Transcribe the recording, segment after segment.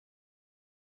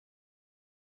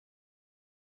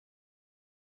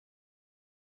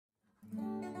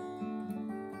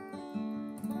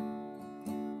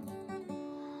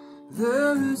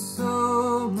There is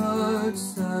so much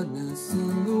sadness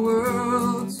in the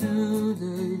world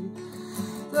today.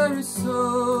 There is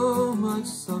so much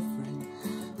suffering.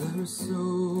 There is so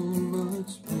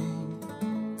much pain.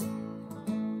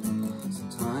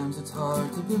 Sometimes it's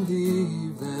hard to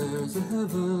believe there's a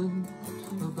heaven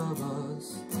above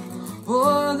us,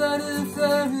 or that if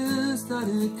there is, that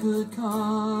it could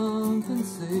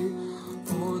compensate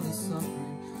for the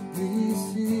suffering we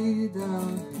see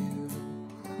down here.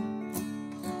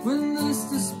 When this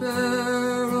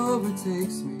despair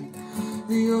overtakes me,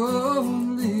 the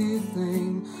only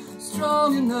thing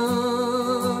strong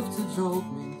enough to jolt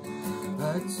me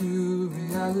back to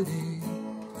reality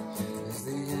is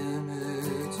the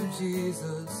image of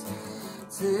Jesus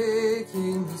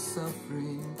taking the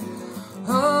suffering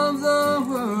of the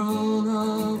world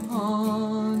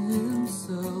upon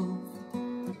himself.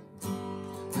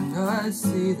 And I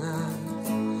see that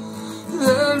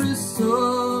there is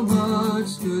so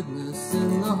much goodness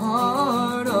in the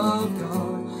heart of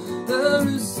God. There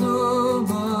is so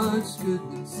much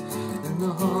goodness in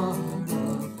the heart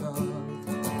of God.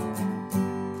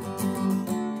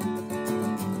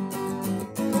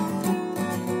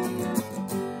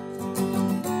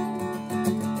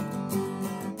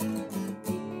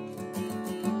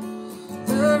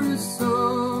 There is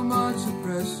so much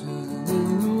oppression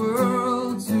in the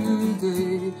world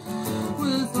today.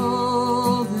 With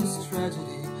all this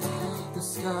tragedy, the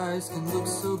skies can look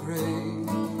so gray.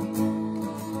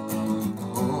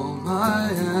 All my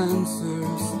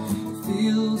answers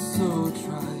feel so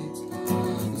trite,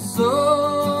 so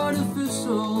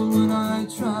artificial when I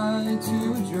try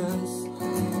to address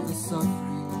the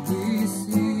suffering we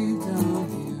see down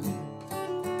here.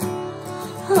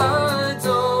 I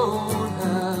don't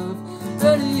have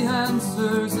any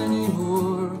answers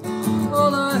anymore.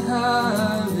 All I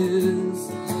have is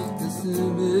this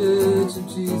image of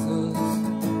Jesus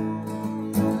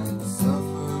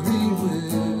suffering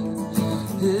with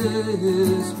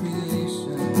his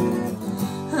creation,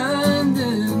 and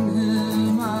in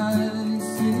him I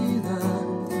see that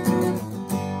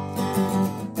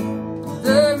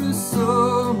there is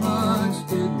so much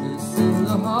goodness in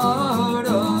the heart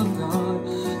of God.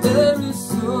 There is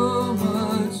so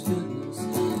much goodness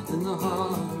in the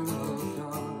heart of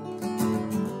God.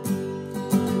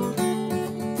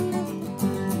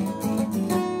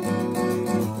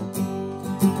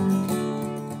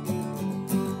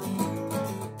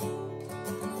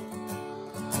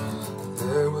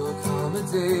 There will come a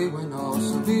day when all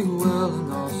shall be well,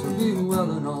 and all shall be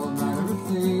well, and all manner of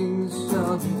things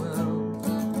shall be well.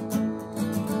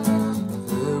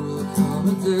 There will come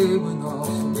a day when all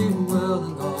shall be well,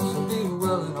 and all shall be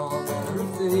well, and all manner of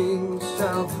things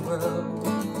shall be well.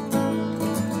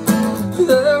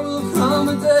 There will come a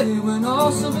day when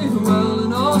all shall be well,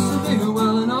 and all shall be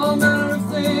well, and all manner of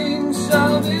things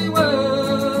shall be well.